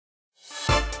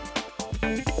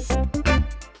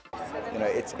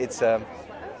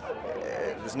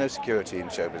there's no security in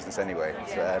show business anyway,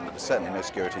 and there's certainly no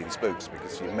security in Spooks,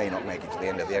 because you may not make it to the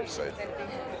end of the episode.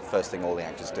 First thing all the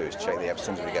actors do is check the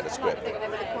episode as soon as we get a script,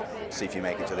 see if you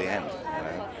make it to the end,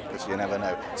 because you never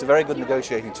know. It's a very good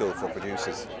negotiating tool for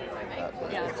producers.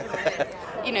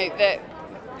 You know,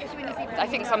 I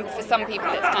think for some people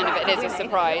it is a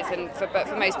surprise, but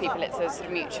for most people it's a sort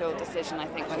of mutual decision. I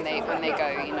think when they go,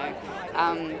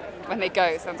 when they go,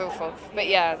 it sounds awful, but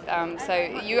yeah. So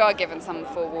you are given some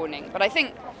forewarning, but I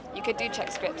think you could do check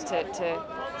scripts to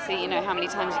see, how many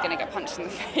times you're going to get punched in the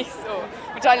face,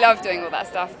 which I love doing all that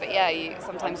stuff. But yeah,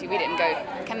 sometimes you read it and go,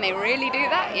 can they really do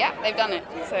that? Yeah, they've done it.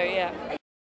 So yeah.